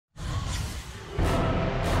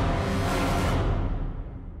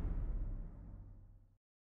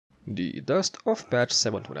The dust of patch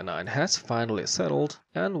 729 has finally settled,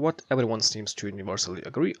 and what everyone seems to universally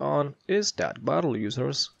agree on is that battle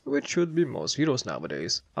users, which should be most heroes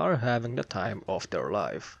nowadays, are having the time of their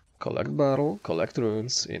life. Collect battle, collect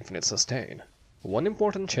runes, infinite sustain. One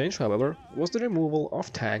important change, however, was the removal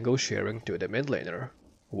of tango sharing to the mid laner.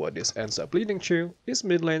 What this ends up leading to is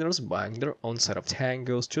mid laners buying their own set of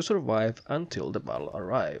tangos to survive until the battle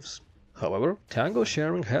arrives. However, tango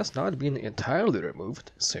sharing has not been entirely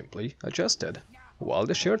removed, simply adjusted. While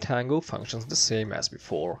the shared tango functions the same as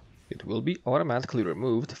before, it will be automatically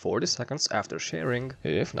removed 40 seconds after sharing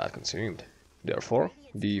if not consumed. Therefore,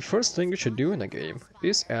 the first thing you should do in a game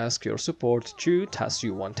is ask your support to toss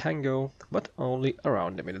you one tango, but only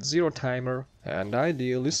around the minute zero timer, and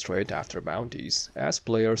ideally straight after bounties, as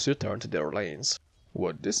players return to their lanes.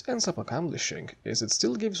 What this ends up accomplishing is it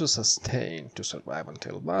still gives you sustain to survive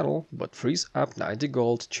until battle, but frees up 90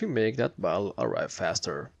 gold to make that battle arrive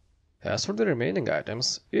faster. As for the remaining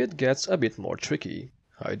items, it gets a bit more tricky.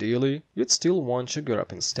 Ideally, you'd still want to gear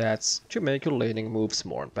up in stats to make your laning moves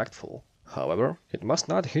more impactful. However, it must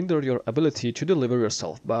not hinder your ability to deliver your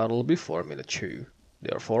self-battle before minute 2.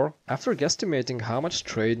 Therefore, after guesstimating how much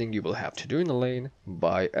trading you will have to do in a lane,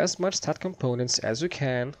 buy as much stat components as you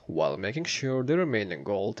can while making sure the remaining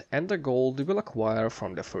gold and the gold you will acquire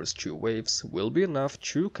from the first 2 waves will be enough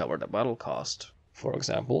to cover the battle cost. For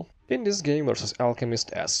example, in this game versus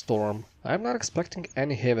Alchemist as Storm, I am not expecting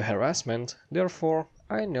any heavy harassment, therefore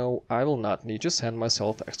I know I will not need to send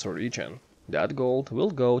myself extra regen. That gold will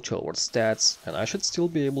go towards stats, and I should still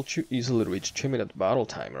be able to easily reach 2-minute battle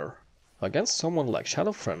timer. Against someone like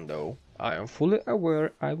Shadowfriend though, I am fully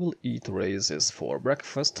aware I will eat raises for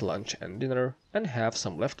breakfast, lunch and dinner, and have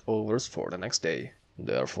some leftovers for the next day.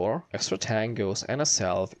 Therefore, extra tangos and a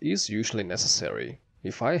salve is usually necessary.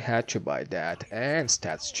 If I had to buy that and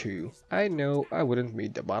stats too, I know I wouldn't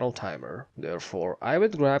meet the battle timer. Therefore, I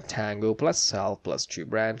would grab tango plus salve plus 2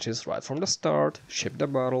 branches right from the start, ship the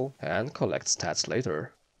bottle, and collect stats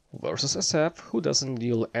later. Versus a sap who doesn't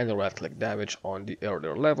deal any right-click damage on the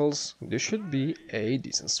earlier levels, this should be a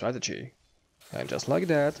decent strategy. And just like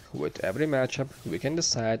that, with every matchup, we can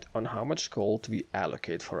decide on how much gold we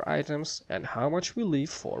allocate for items and how much we leave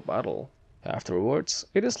for battle. Afterwards,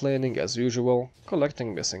 it is laning as usual,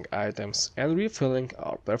 collecting missing items and refilling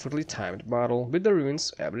our perfectly timed bottle with the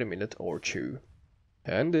runes every minute or 2.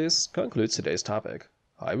 And this concludes today's topic.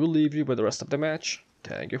 I will leave you with the rest of the match.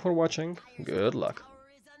 Thank you for watching, good luck.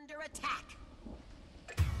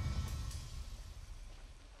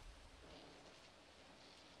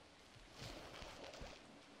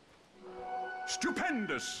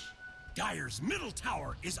 Stupendous! Dire's middle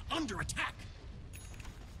tower is under attack.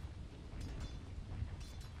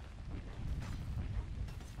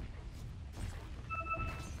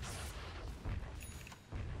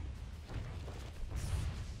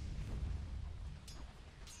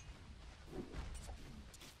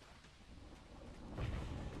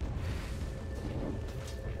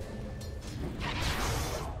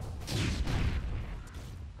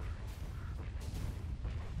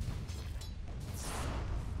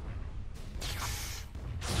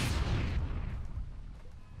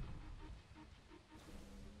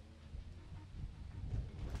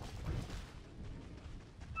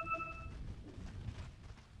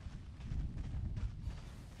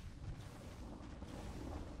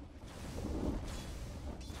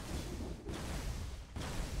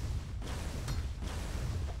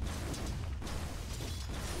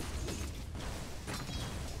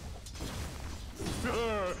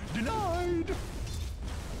 Denied!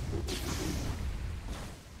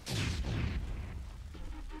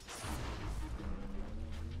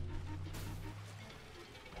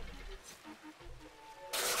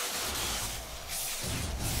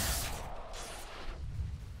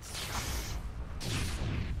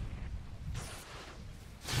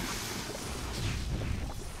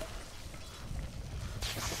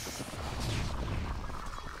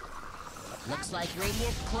 Looks like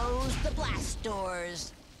Radiant closed the blast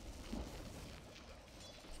doors.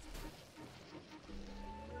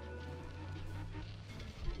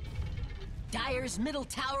 Dire's middle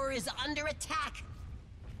tower is under attack.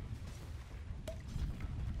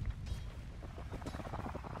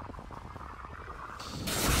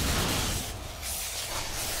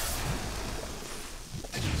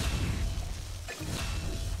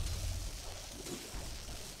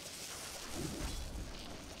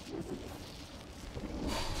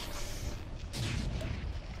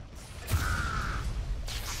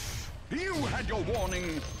 You had your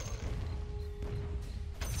warning!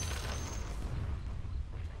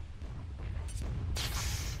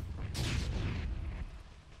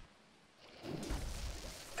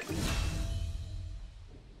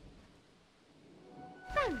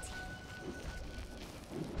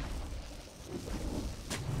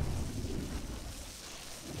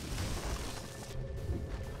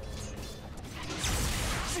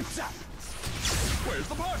 Where's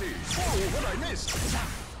the party? Oh, what I missed!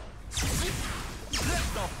 Zip! Let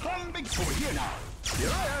the fun begin! Over here now! Here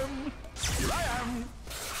I am! Here I am!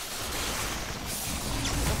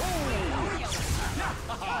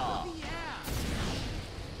 Oh!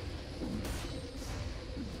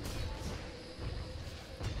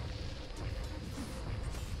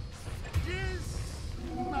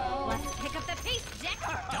 Let's pick up the pace,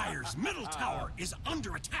 Jack. Dire's middle tower is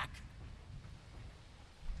under attack.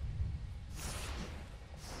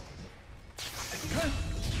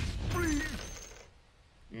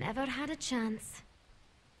 Never had a chance.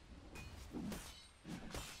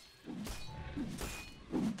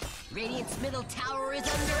 Radiant's middle tower is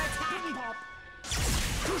under attack.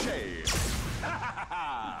 Touché!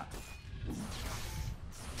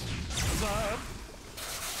 Zap!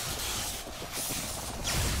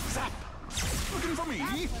 Zap! Looking for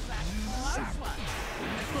me? Zap!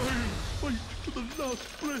 Fight to the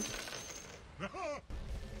last breath!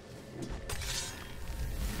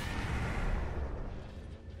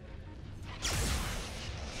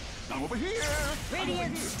 Now over here!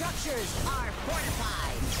 Radiant structures are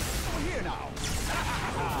fortified. Over here now!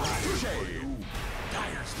 Touché!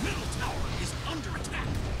 Dire's middle tower is under attack.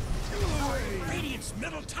 Radiant's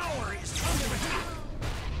middle tower is under attack.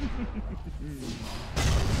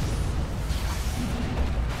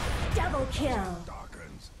 Double kill.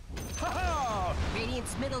 Darkens. Ha-ha!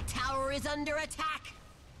 Radiant's middle tower is under attack.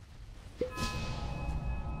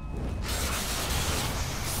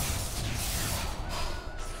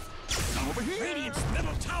 Now over here! Radiant's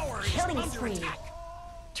middle tower is Killing under spree. attack.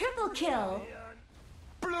 Triple kill.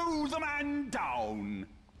 Blow the man down!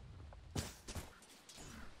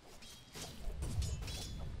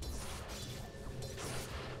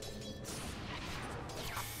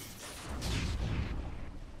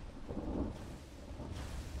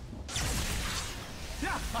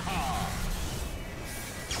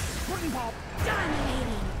 Pudding pop!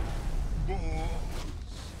 Dominating.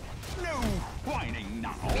 No whining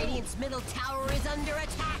now! Radiant's middle tower is under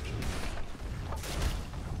attack.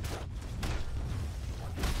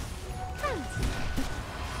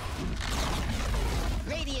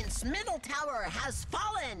 Radiant's middle tower has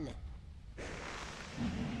fallen.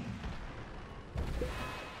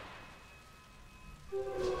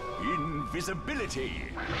 Invisibility!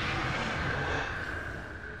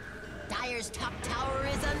 Dire's top tower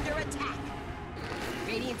is under attack.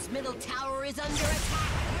 Radiant's middle tower is under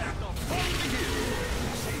attack.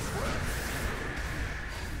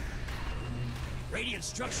 Radiant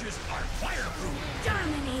structures are fireproof.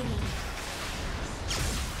 Dominating.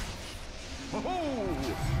 Oh!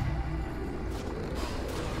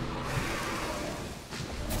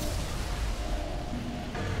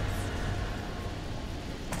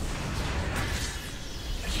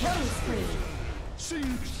 Killing spree.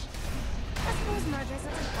 Sinks! I suppose murder is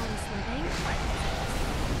an honest living.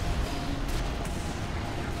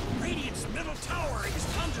 Radiant's middle tower is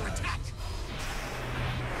under attack.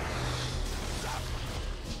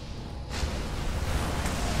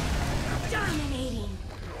 Dominating.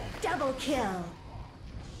 Double kill.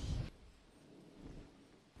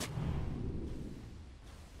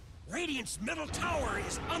 Radiant's middle tower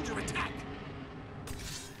is under attack.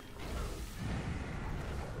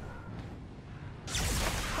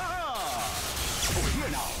 Ha! Over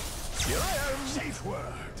here now! Here I am! Safe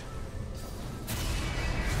word!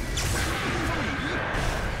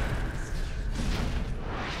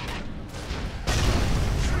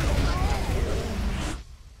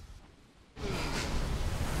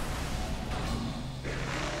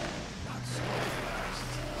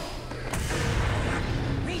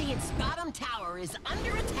 Radiant's bottom tower is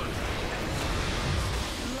under attack.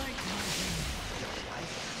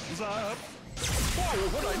 Zap! Whoa,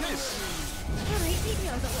 what I miss?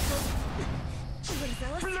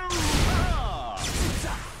 Blue! Ah!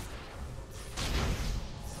 Zap!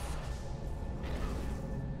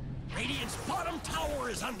 Radiant's bottom tower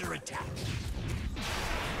is under attack.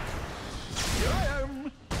 Here I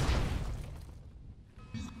am!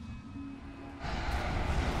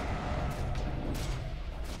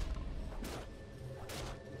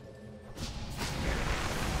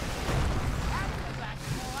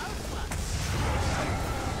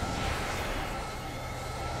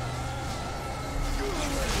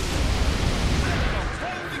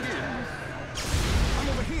 I'm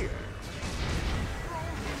over here.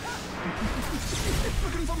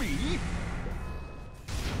 Looking for me?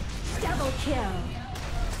 Double kill.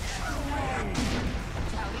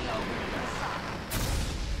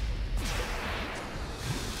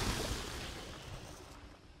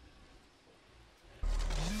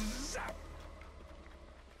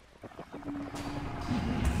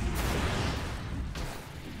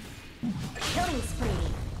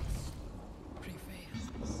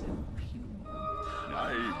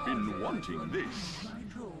 executing this.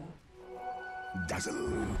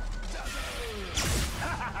 Dazzle.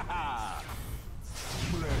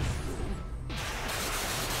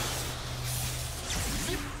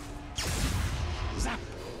 Zip. Zap.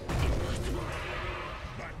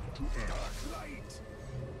 Back to Earth. Dark light.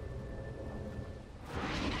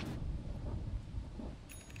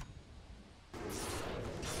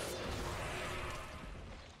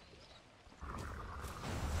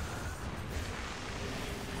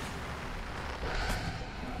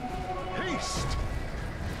 Haste.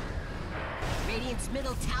 Radiant's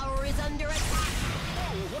middle tower is under attack.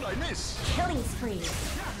 Oh, what'd I miss? Killing spree.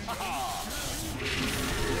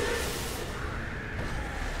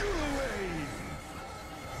 Go away.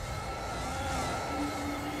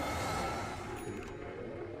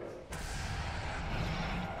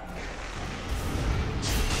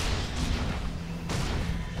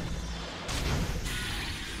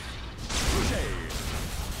 Touché.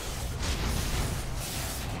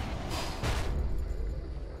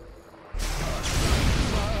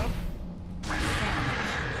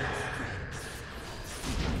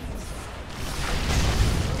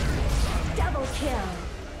 Double kill.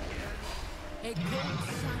 A great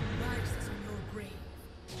sun rises on your grave.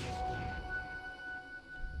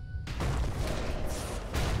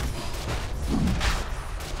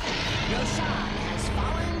 Roshan has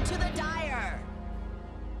fallen to the Dire.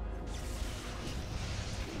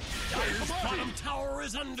 Dire's bottom tower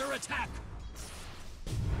is under attack.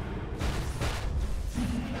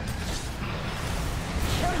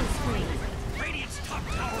 Killing spree. Radiant's top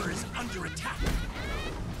tower is under attack.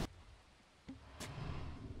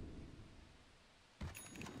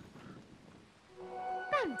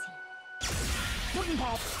 Bounty. Wooden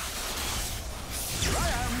pop. Here I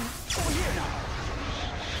am. Over here now.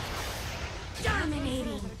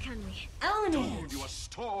 Dominating. Can we? Own Told it. you a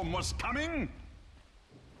storm was coming.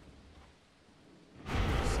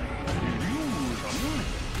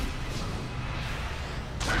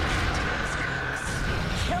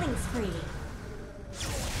 Killing spree.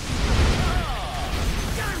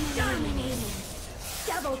 Dominating.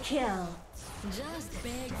 Double kill. Just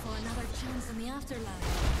beg for another chance in the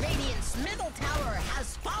afterlife. Radiant's middle tower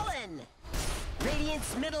has fallen.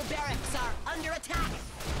 Radiant's middle barracks are under attack.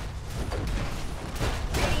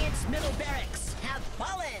 Radiant's middle barracks have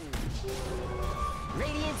fallen.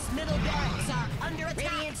 Radiant's middle barracks are under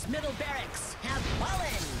attack. Radiant's middle barracks have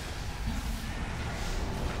fallen.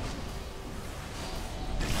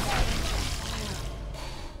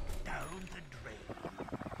 Down the drain.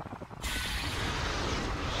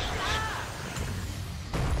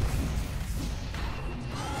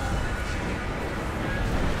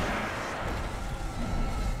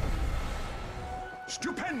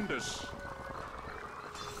 Stupendous.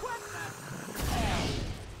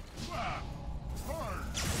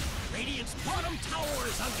 Radiant's bottom tower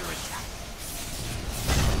is under attack.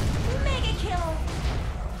 Mega kill.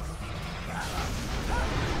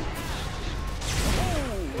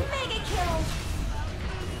 Mega kill.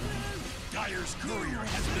 Dire's courier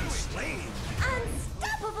has been slain.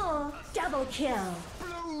 Unstoppable. Double kill.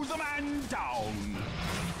 Blow the man down.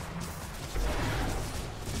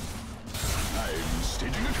 I'm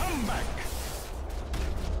staging a comeback.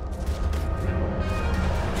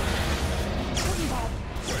 Wooden pop.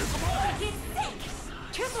 Where's the ball? Get six.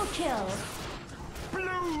 Triple kill.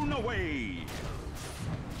 Blown away.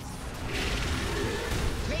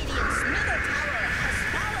 Radiant's middle tower has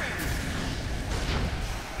fallen.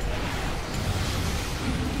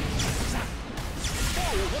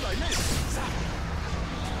 Oh, what I miss? Zap.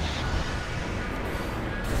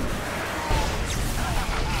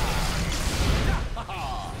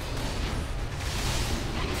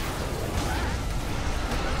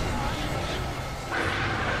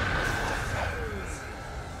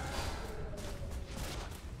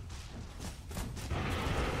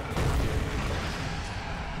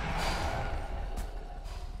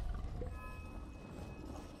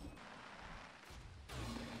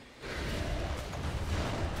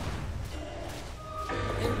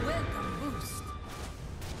 A welcome boost.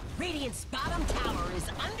 Radiant's bottom tower is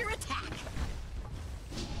under attack.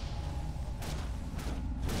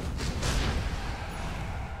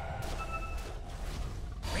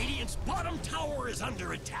 Radiant's bottom tower is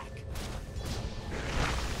under attack.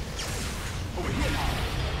 Over here now.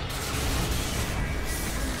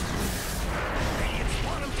 Radiant's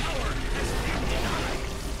bottom tower has been denied.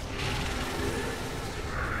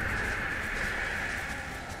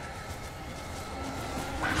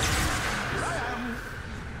 Here I am.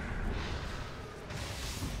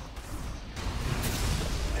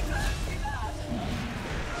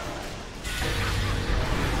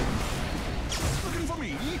 Looking for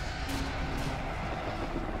me?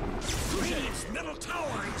 middle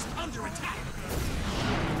tower is under attack.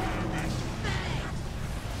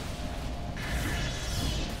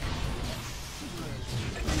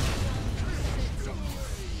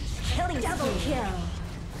 Killing double kill.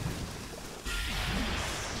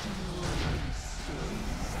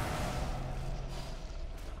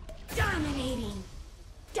 Dominating.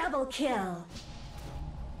 Double kill.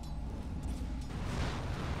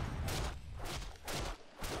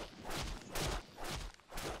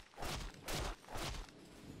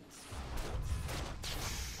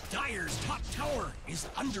 Dire's top tower is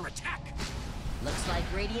under attack. Looks like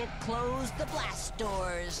Radiant closed the blast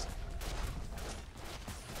doors.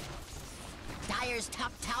 Dire's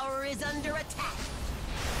top tower is under attack.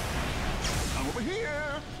 Over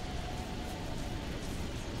here.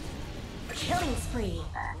 Killing spree.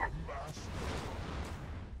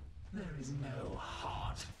 There is no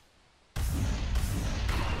heart.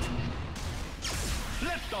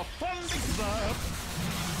 Let the fun begin.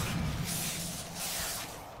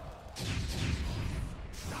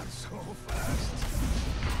 Not so fast.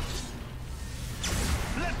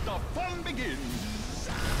 Let the fun begin.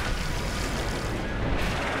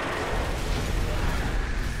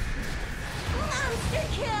 Monster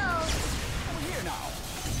kill. Over here now.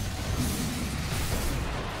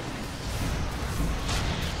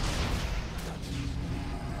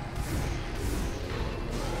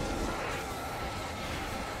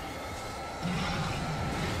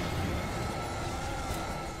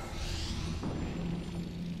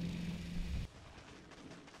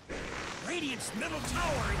 Radiant's middle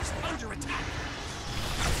tower is under attack.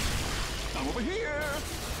 Come over here.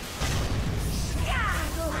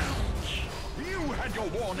 You had your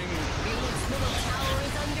warning. Radiant's middle tower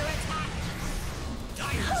is under attack.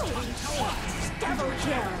 Dire's top tower is Double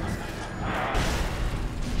kill.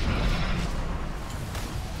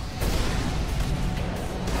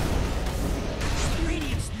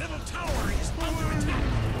 Radiant's middle tower is under attack.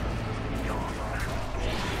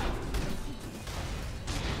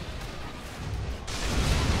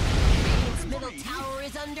 Radiant's middle tower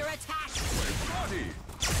is under attack. Party.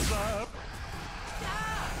 Stop.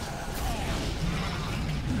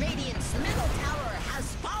 Radiant's middle tower has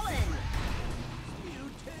fallen.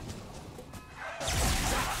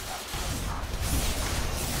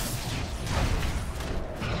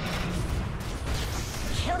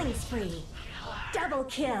 Killing spree. Double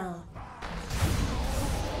kill.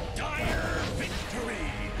 Dire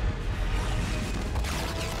victory.